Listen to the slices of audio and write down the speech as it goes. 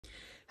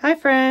Hi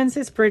friends,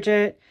 it's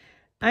Bridget.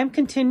 I'm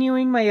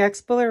continuing my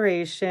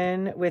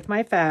exploration with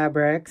my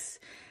fabrics.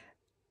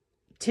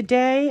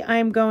 Today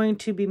I'm going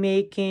to be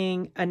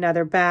making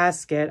another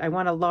basket. I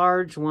want a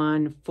large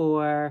one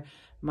for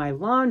my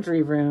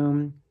laundry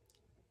room.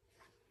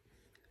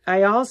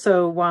 I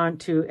also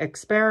want to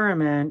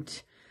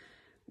experiment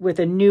with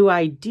a new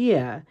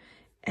idea.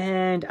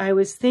 And I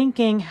was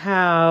thinking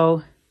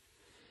how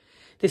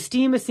the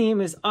steam-a-seam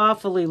is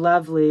awfully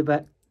lovely,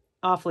 but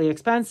awfully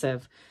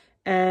expensive.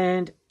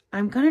 And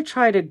I'm going to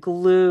try to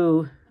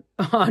glue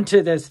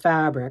onto this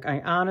fabric. I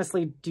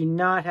honestly do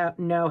not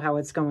know how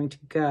it's going to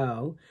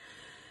go.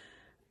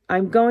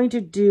 I'm going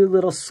to do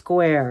little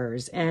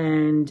squares,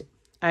 and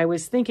I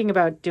was thinking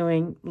about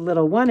doing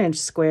little 1-inch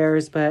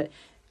squares, but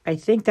I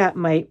think that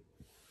might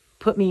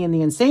put me in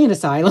the insane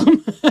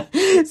asylum.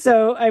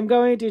 So I'm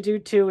going to do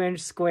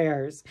 2-inch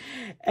squares,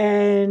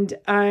 and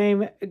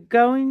I'm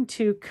going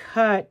to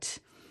cut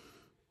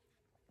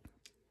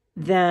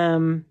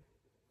them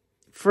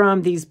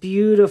from these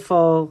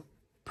beautiful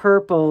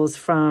purples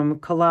from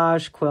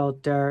Collage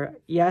Quilter.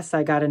 Yes,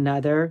 I got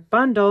another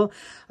bundle.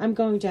 I'm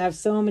going to have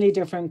so many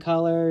different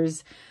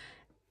colors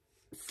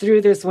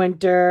through this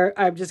winter.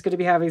 I'm just going to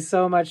be having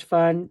so much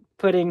fun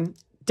putting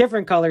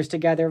different colors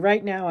together.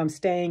 Right now, I'm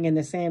staying in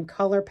the same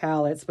color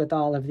palettes with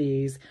all of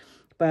these,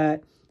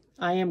 but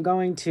I am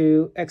going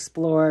to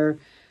explore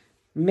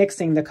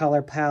mixing the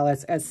color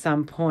palettes at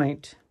some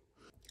point.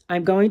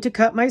 I'm going to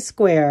cut my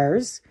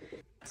squares.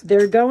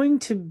 They're going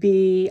to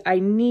be, I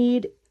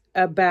need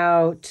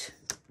about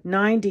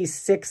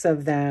 96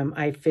 of them,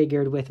 I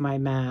figured with my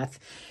math.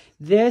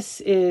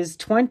 This is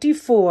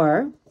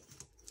 24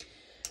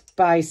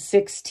 by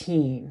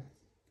 16.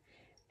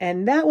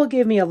 And that will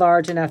give me a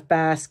large enough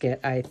basket,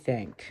 I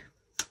think.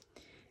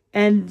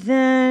 And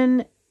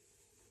then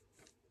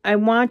I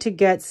want to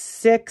get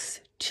 6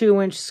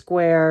 2-inch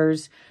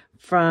squares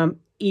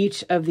from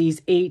each of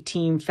these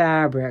 18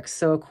 fabrics.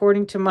 So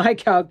according to my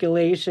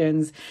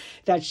calculations,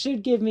 that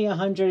should give me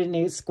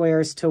 108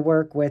 squares to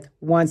work with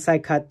once I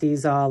cut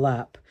these all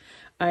up.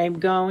 I'm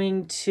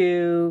going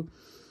to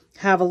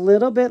have a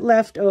little bit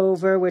left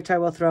over, which I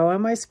will throw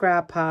in my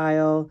scrap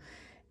pile,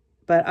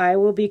 but I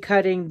will be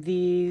cutting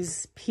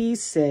these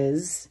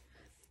pieces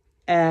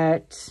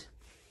at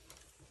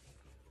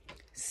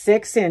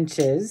 6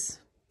 inches.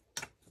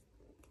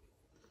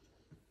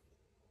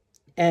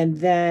 And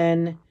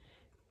then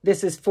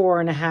this is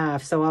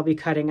 4.5, so I'll be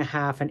cutting a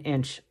 1/2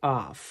 inch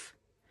off.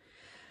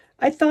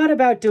 I thought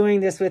about doing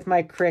this with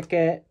my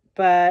Cricut,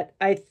 but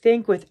I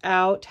think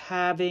without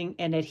having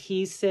an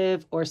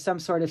adhesive or some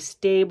sort of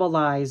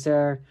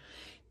stabilizer,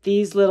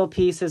 these little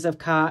pieces of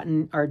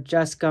cotton are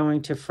just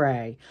going to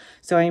fray.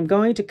 So I am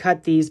going to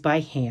cut these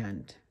by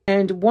hand.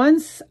 And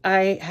once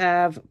I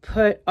have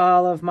put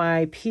all of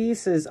my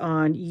pieces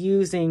on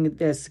using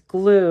this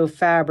glue,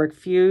 Fabric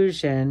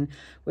Fusion,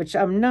 which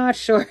I'm not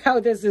sure how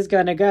this is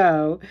going to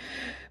go,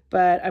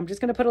 but I'm just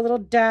going to put a little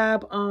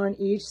dab on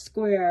each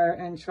square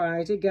and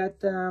try to get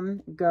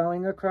them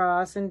going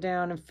across and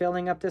down and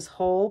filling up this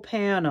whole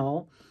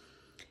panel.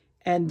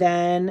 And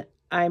then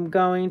I'm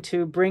going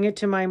to bring it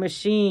to my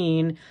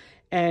machine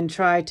and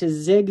try to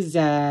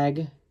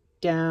zigzag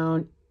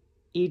down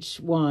each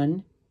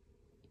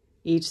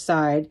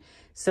side,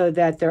 so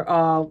that they're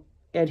all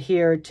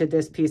adhered to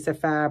this piece of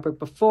fabric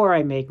before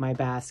I make my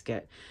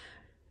basket.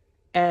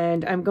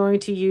 And I'm going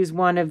to use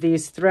one of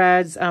these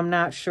threads. I'm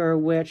not sure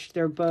which.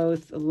 They're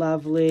both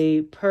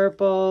lovely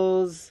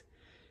purples,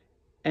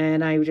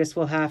 and I just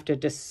will have to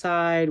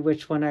decide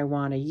which one I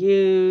want to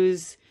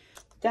use.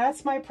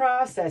 That's my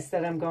process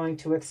that I'm going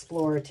to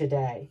explore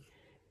today.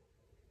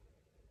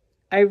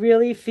 I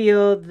really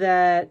feel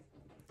that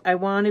I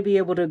want to be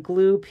able to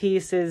glue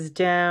pieces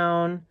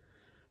down,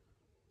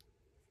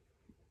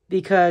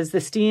 because the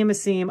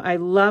steam-a-seam, I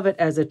love it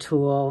as a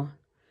tool,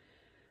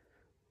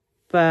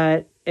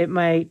 but it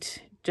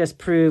might just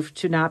prove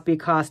to not be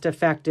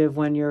cost-effective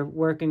when you're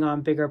working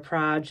on bigger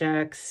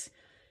projects.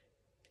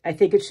 I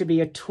think it should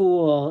be a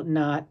tool,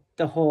 not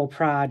the whole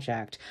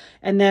project.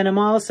 And then I'm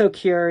also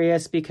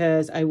curious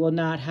because I will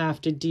not have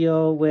to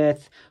deal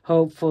with,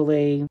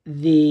 hopefully,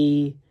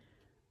 the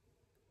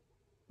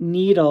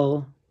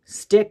needle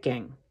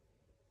sticking,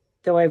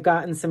 though I've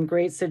gotten some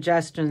great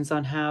suggestions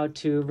on how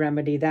to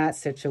remedy that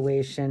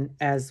situation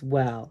as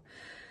well.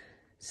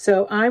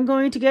 So I'm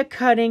going to get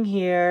cutting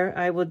here.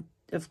 I will,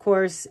 of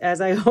course,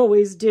 as I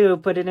always do,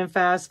 put it in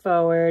fast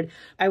forward.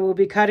 I will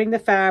be cutting the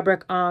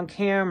fabric on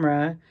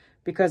camera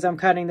because I'm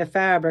cutting the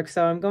fabric,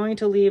 so I'm going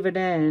to leave it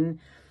in.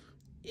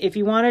 If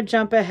you want to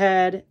jump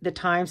ahead, the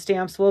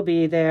timestamps will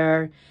be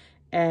there,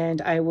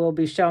 and I will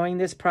be showing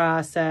this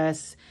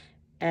process.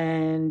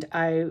 And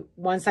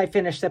once I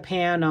finish the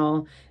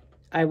panel,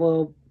 I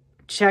will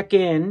check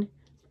in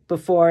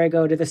before I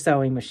go to the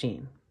sewing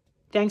machine.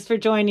 Thanks for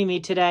joining me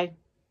today.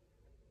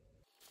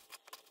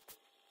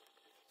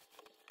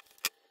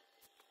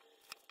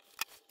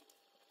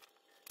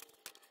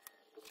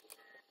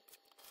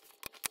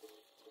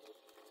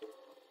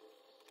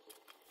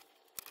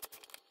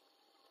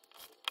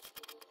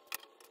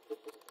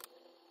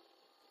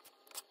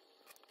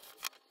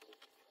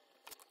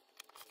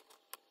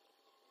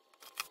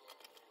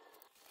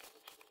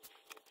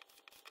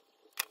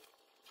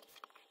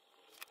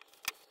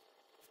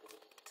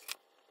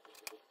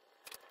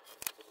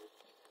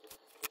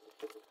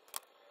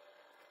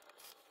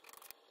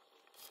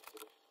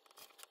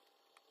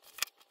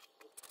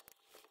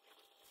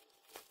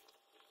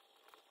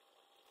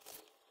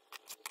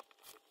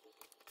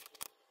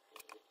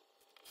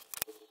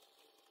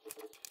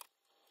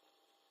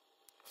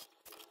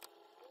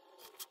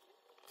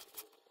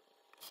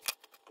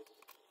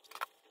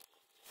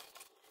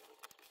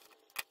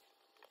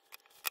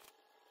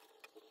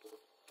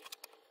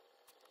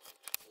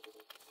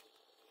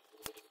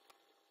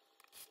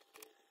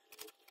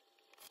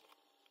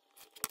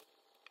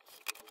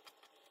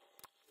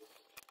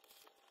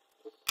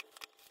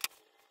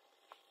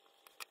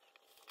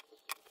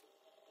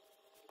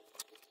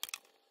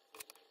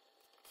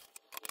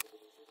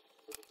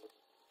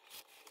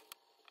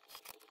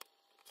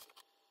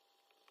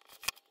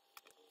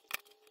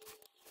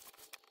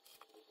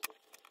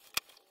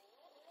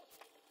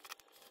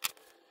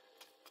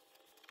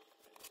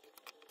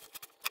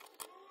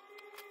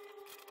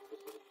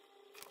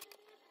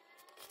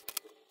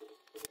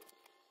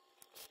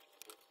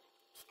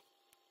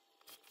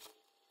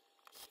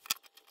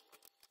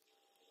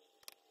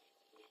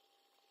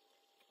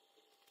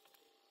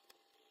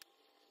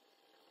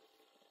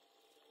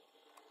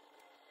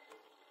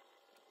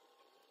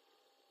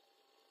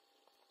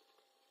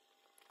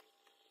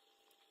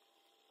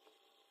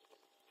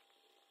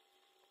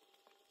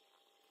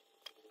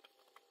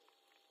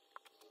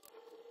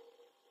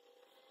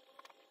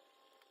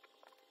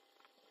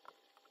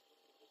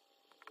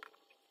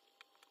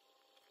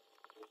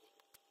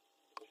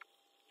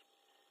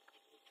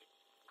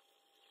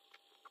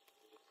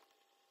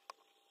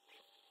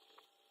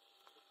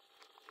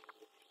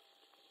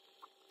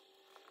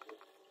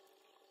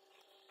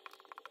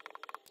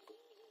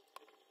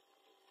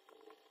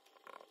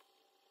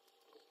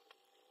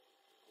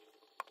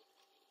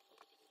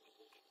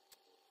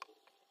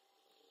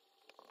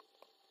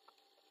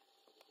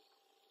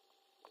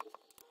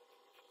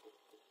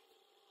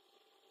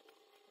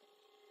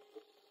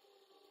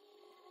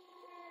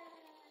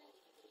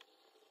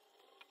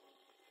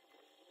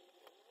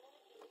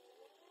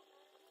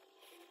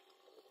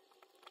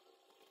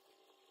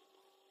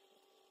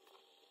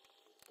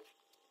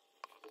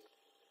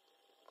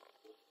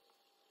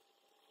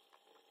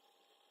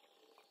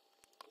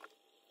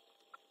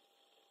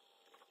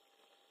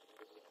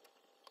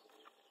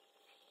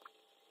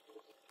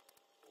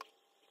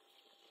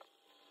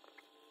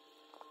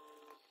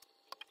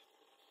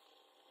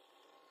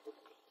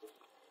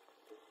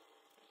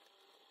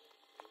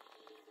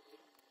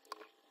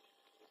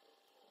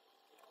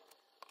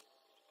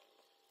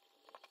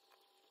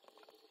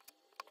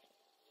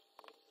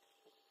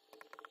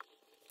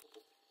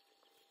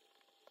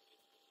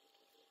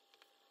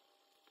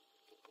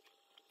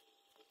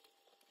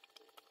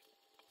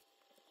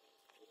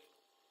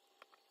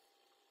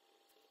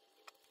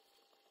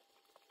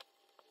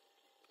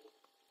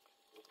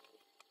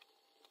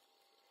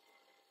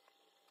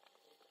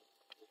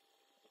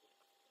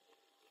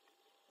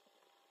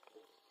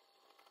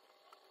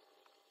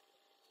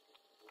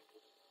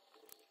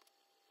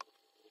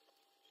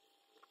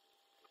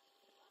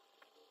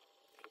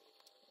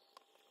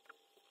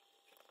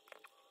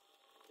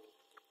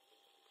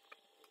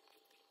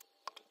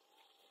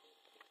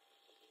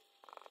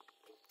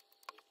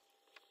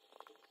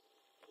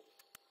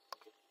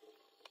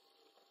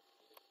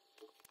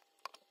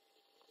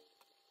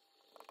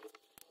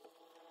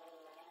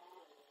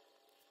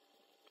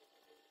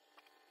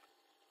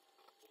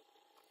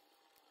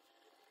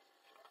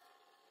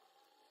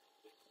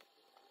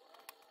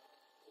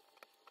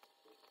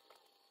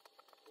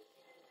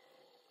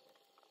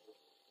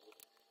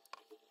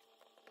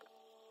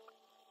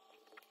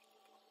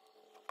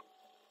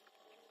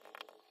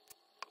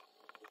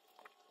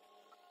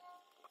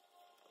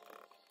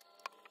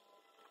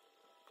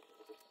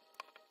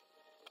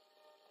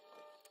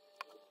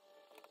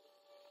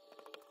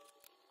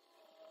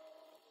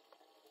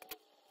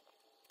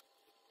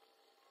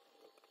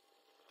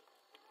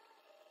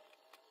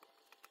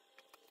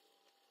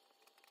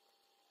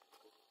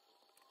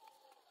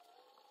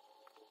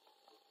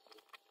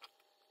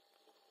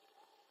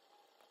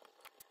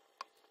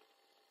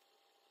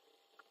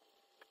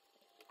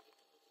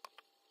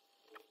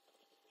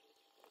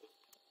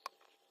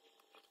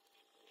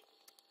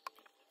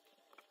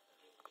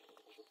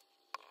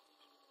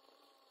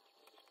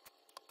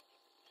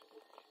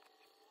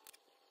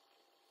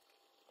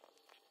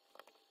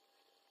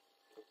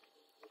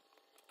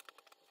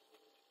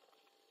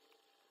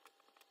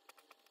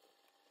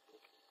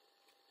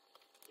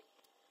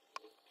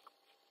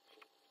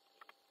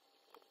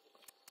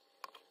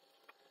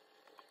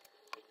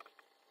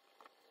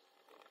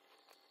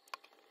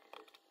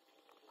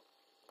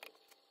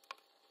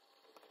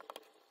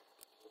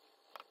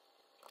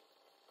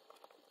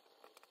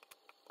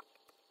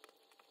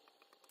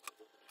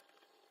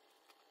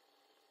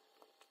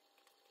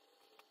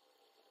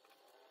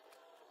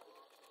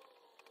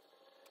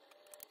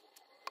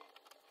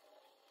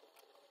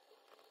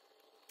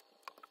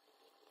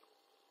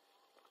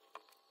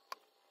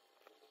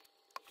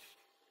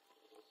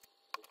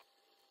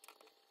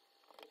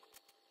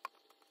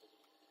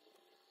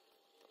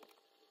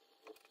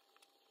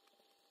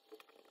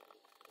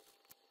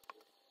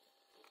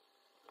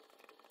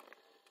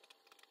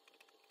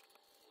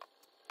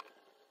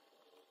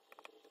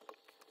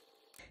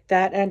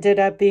 that ended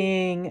up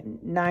being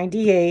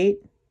 96.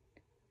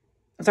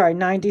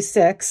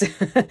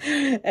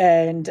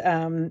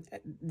 And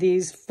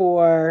these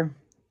 4,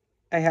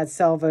 I had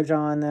selvage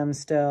on them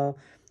still.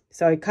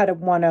 So I cut a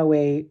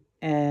 108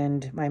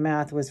 and my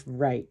math was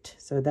right.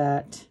 So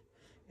that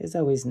is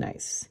always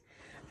nice.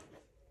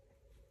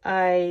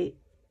 I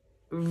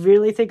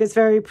really think it's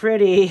very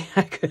pretty.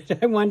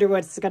 I wonder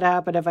what's going to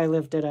happen if I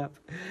lift it up.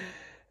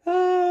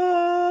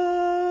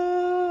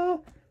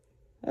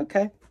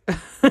 Okay.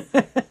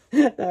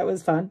 That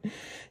was fun.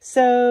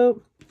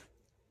 So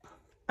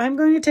I'm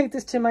going to take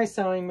this to my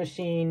sewing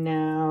machine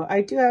now.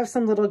 I do have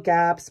some little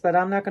gaps, but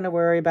I'm not going to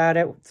worry about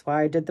it. That's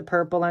why I did the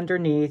purple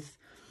underneath.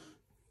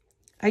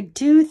 I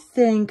do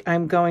think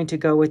I'm going to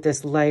go with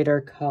this lighter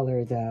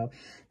color, though.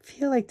 I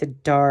feel like the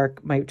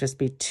dark might just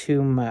be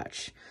too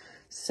much.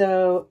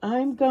 So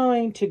I'm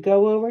going to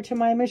go over to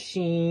my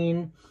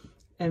machine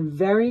and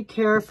very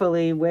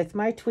carefully with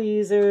my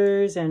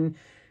tweezers and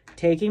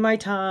taking my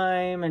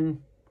time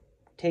and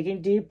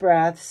taking deep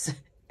breaths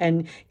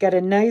and get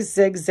a nice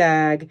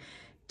zigzag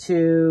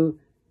to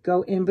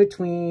go in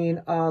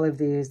between all of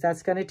these.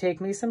 That's going to take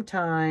me some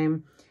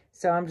time.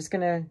 So I'm just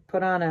going to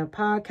put on a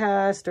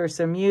podcast or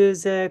some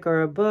music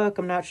or a book.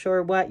 I'm not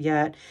sure what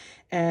yet.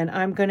 And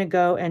I'm going to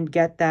go and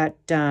get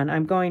that done.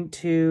 I'm going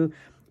to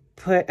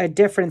put a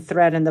different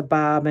thread in the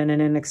bobbin,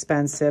 an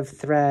inexpensive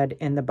thread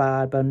in the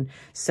bobbin,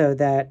 so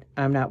that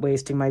I'm not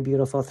wasting my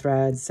beautiful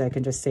threads. I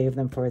can just save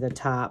them for the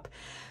top.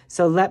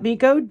 So let me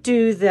go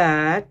do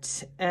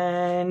that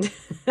and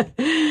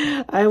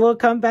I will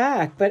come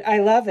back. But I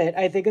love it.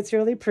 I think it's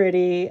really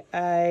pretty.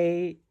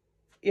 I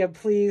am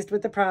pleased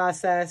with the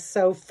process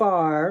so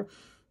far.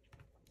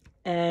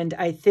 And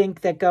I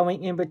think that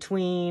going in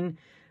between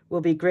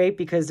will be great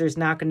because there's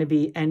not going to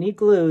be any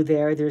glue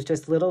there. There's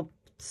just little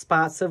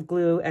spots of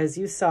glue, as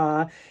you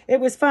saw.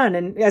 It was fun.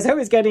 And as I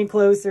was getting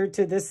closer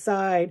to this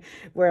side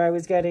where I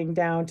was getting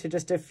down to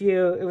just a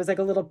few, it was like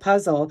a little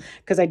puzzle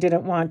because I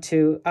didn't want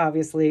to,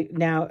 obviously,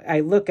 now I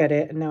look at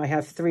it and now I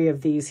have 3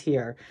 of these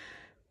here.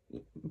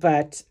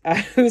 But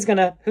who's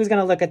gonna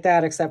look at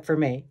that except for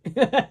me?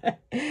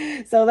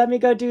 So let me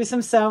go do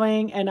some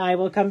sewing and I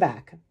will come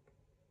back.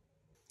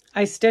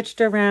 I stitched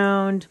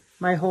around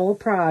my whole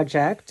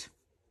project.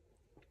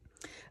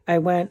 I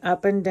went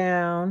up and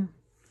down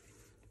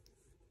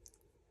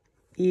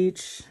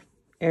each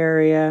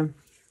area.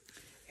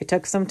 It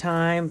took some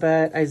time,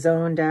 but I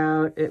zoned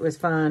out. It was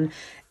fun.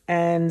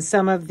 And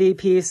some of the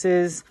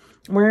pieces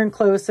weren't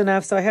close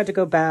enough, so I had to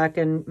go back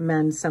and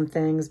mend some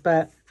things,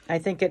 but I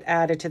think it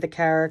added to the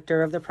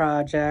character of the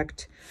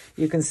project.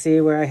 You can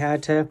see where I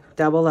had to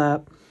double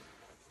up.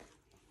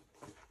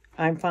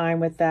 I'm fine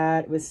with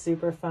that. It was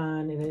super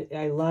fun, and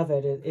I love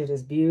it. It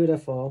is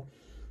beautiful.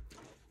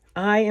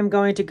 I am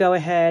going to go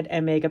ahead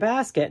and make a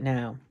basket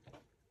now.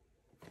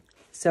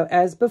 So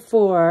as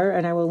before,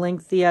 and I will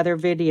link the other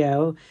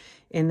video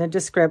in the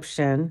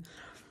description,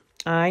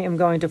 I am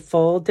going to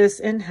fold this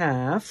in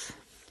half,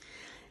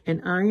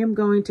 and I am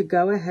going to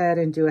go ahead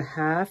and do a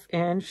 1/2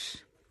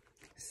 inch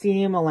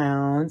seam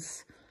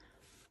allowance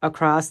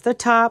across the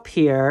top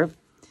here,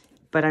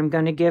 but I'm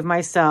going to give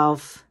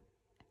myself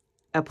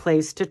a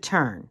place to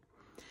turn.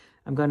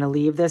 I'm going to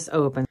leave this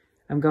open.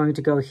 I'm going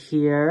to go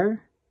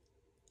here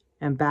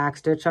and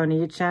backstitch on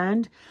each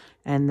end,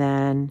 and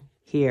then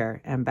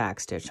here and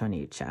backstitch on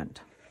each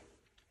end.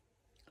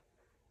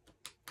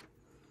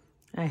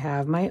 I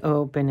have my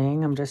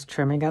opening. I'm just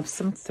trimming up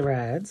some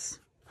threads.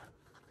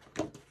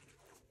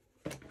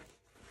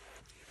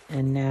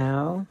 And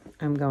now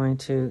I'm going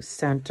to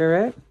center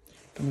it.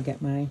 I'm going to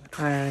get my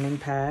ironing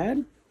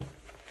pad.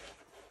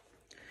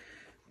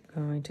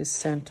 I'm going to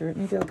center it.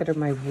 Maybe I'll get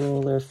my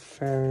ruler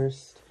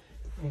first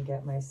and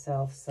get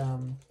myself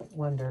some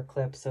wonder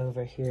clips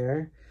over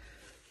here.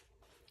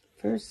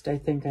 First, I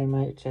think I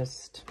might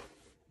just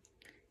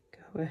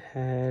go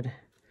ahead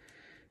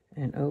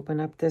and open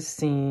up this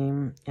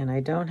seam, and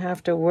I don't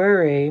have to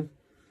worry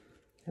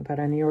about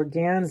any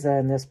organza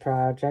in this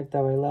project,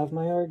 though I love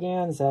my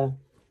organza.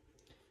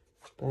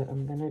 But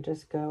I'm going to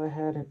just go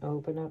ahead and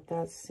open up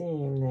that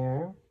seam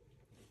there.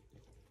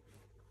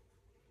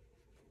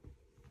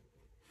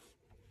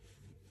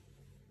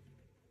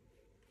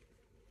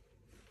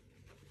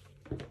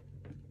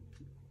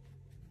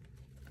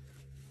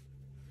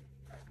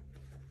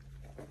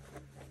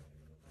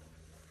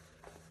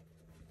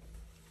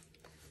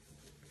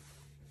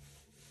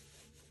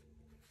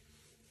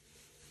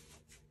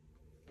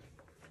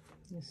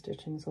 The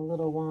stitching's a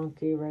little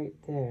wonky right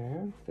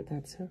there, but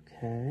that's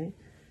okay.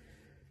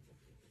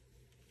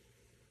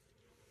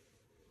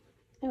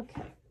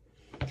 Okay,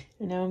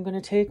 and now I'm going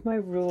to take my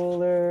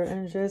ruler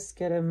and just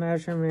get a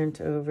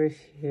measurement over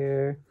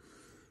here.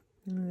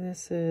 And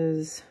this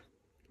is,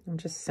 I'm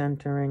just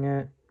centering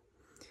it.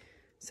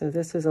 So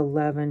this is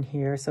 11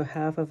 here, so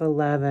 1/2 of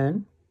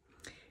 11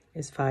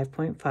 is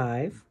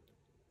 5.5.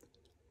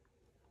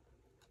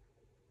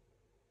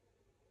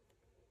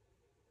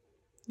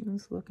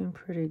 It's looking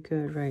pretty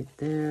good right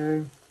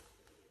there.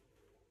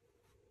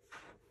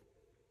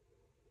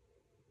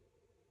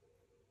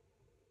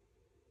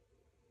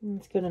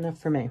 It's good enough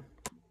for me.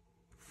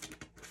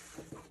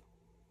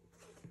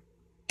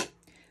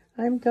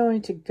 I'm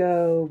going to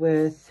go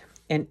with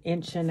 1.5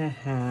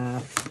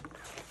 inches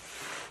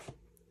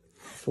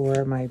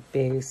for my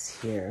base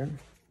here.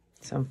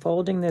 So I'm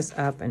folding this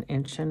up 1.5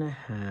 inches.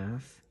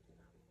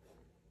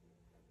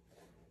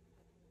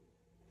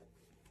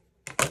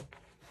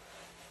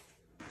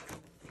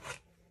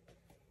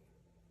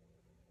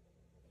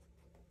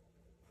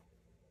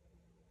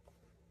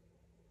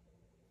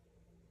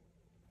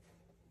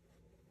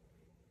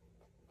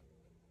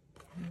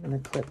 I'm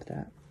going to clip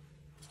that.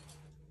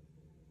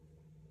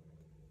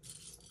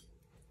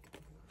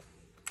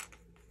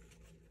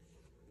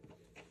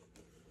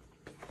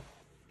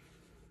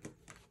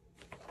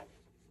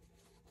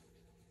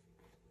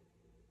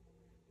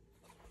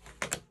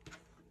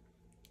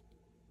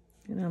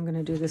 And I'm going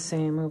to do the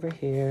same over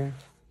here.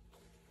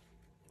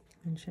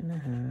 1.5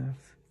 inches.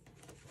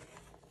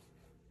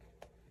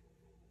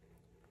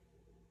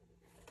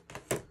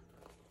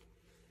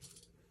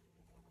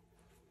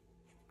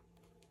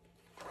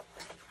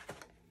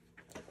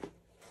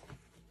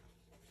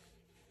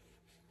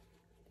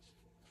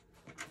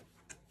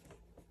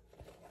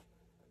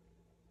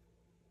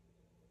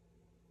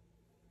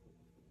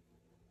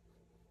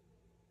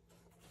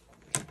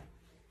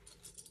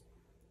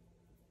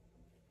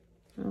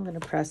 I'm going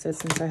to press it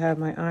since I have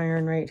my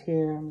iron right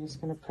here. I'm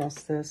just going to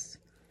press this.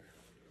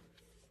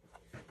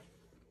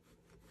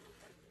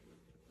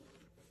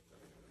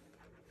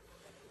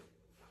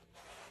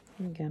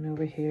 Again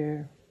over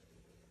here.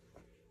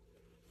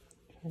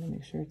 Try to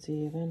make sure it's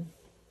even.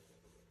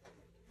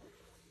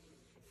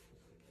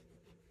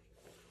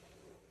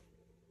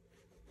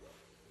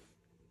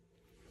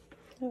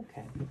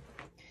 Okay.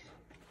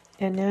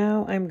 And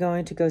now I'm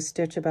going to go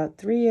stitch about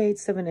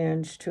 3/8 of an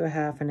inch to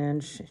 1/2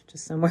 inch,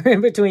 just somewhere in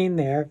between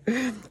there,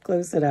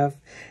 close enough,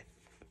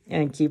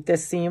 and keep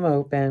this seam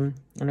open.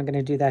 And I'm going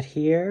to do that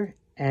here,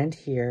 and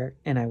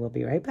I will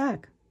be right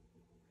back.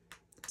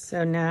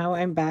 So now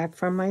I'm back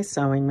from my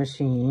sewing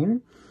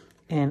machine,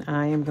 and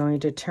I am going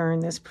to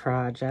turn this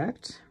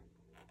project.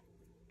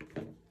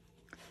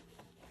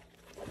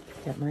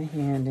 Get my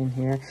hand in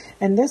here.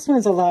 And this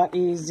one's a lot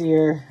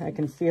easier. I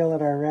can feel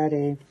it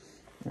already.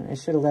 I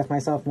should have left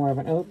myself more of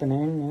an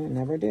opening. I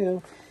never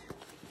do.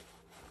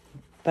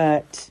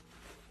 But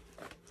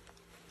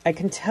I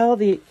can tell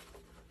the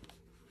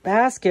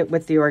basket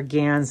with the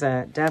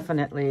organza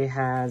definitely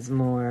has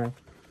more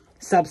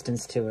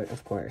substance to it,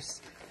 of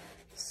course.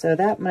 So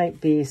that might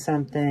be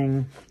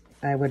something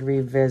I would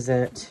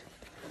revisit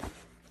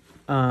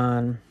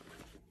on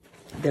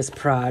this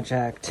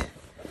project.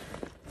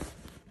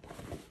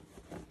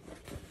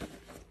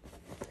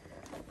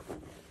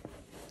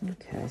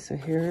 Okay, so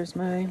here's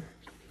my...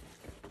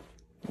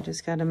 I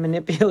just got to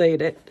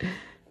manipulate it.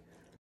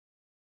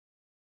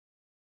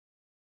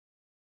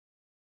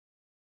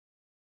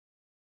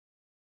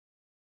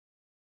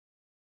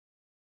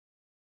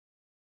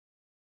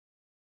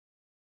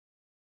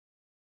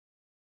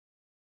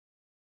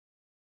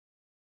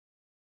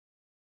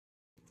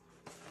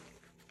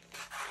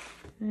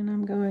 And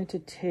I'm going to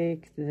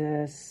take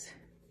this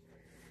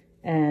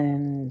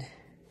and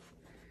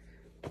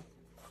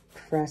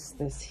press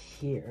this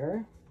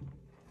here.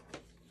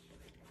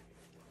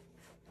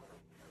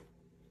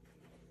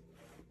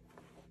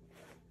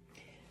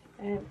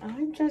 And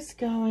I'm just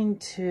going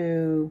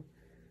to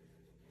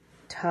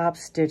top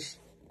stitch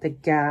the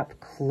gap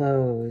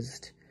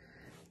closed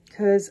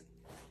because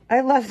I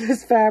love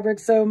this fabric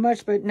so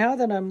much, but now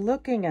that I'm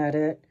looking at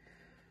it,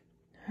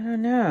 I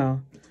don't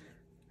know.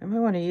 I might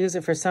want to use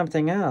it for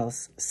something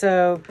else.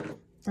 So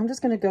I'm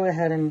just going to go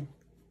ahead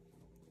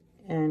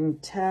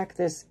and tack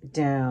this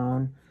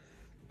down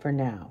for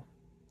now,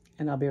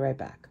 and I'll be right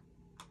back.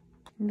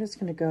 I'm just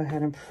going to go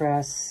ahead and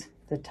press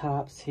the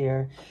tops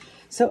here.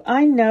 So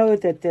I know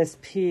that this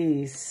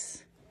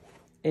piece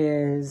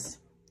is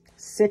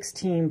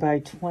 16 by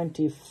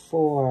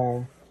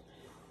 24.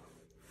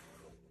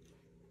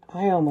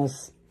 I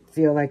almost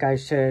feel like I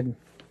should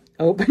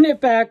open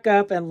it back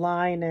up and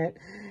line it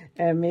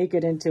and make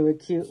it into a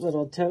cute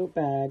little tote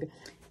bag.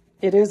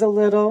 It is a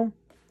little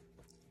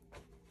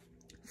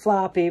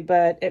floppy,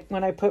 but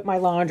when I put my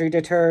laundry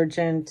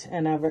detergent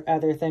and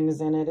other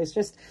things in it, it's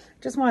just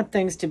want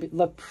things to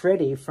look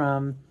pretty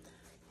from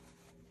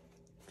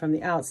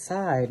the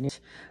outside.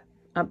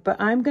 But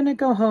I'm going to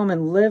go home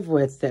and live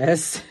with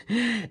this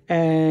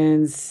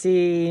and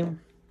see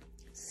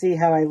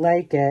how I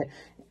like it.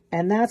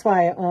 And that's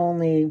why I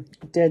only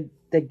did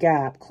the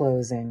gap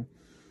closing.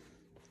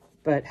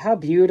 But how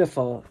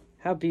beautiful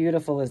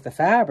is the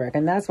fabric?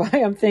 And that's why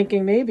I'm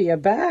thinking maybe a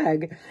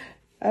bag.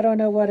 I don't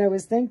know what I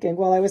was thinking.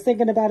 Well, I was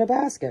thinking about a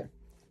basket.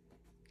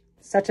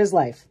 Such is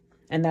life.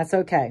 And that's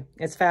okay.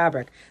 It's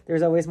fabric.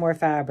 There's always more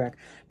fabric.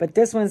 But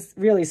this one's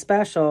really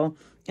special.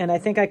 And I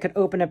think I could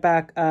open it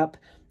back up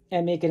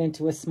and make it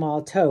into a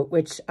small tote,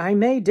 which I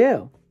may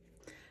do.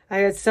 I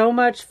had so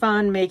much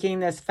fun making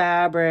this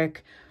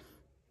fabric.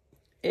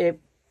 It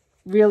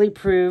really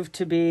proved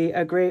to be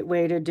a great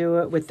way to do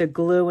it with the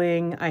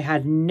gluing. I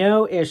had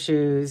no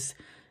issues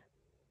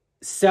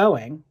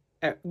sewing.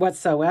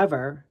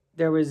 whatsoever.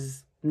 There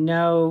was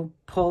no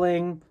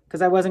pulling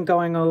because I wasn't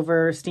going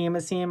over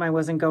steam-a-seam. I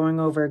wasn't going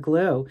over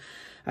glue.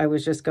 I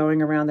was just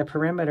going around the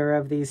perimeter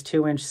of these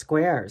 2-inch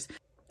squares.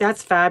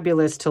 That's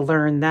fabulous to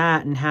learn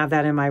that and have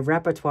that in my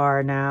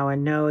repertoire now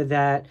and know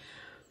that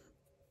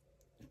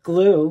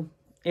glue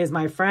is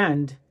my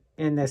friend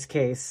in this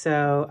case.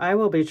 So I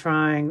will be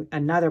trying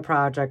another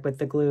project with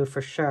the glue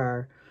for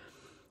sure.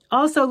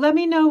 Also, let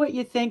me know what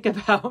you think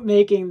about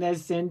making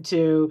this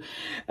into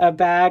a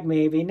bag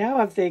maybe.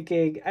 Now I'm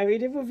thinking, I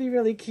mean, it would be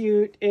really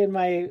cute in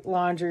my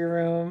laundry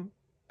room.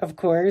 Of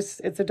course,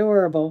 it's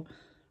adorable.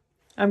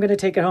 I'm going to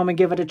take it home and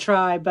give it a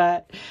try,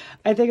 but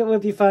I think it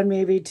would be fun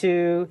maybe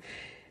to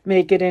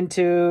make it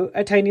into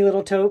a tiny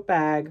little tote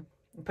bag.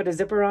 Put a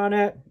zipper on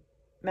it,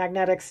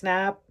 magnetic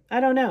snap. I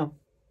don't know.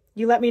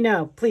 You let me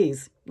know,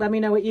 please. Let me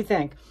know what you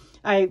think.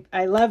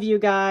 I love you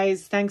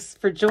guys. Thanks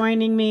for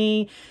joining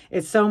me.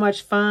 It's so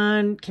much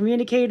fun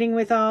communicating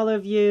with all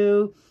of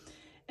you.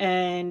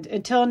 And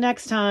until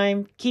next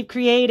time, keep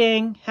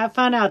creating. Have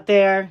fun out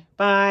there.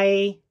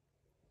 Bye.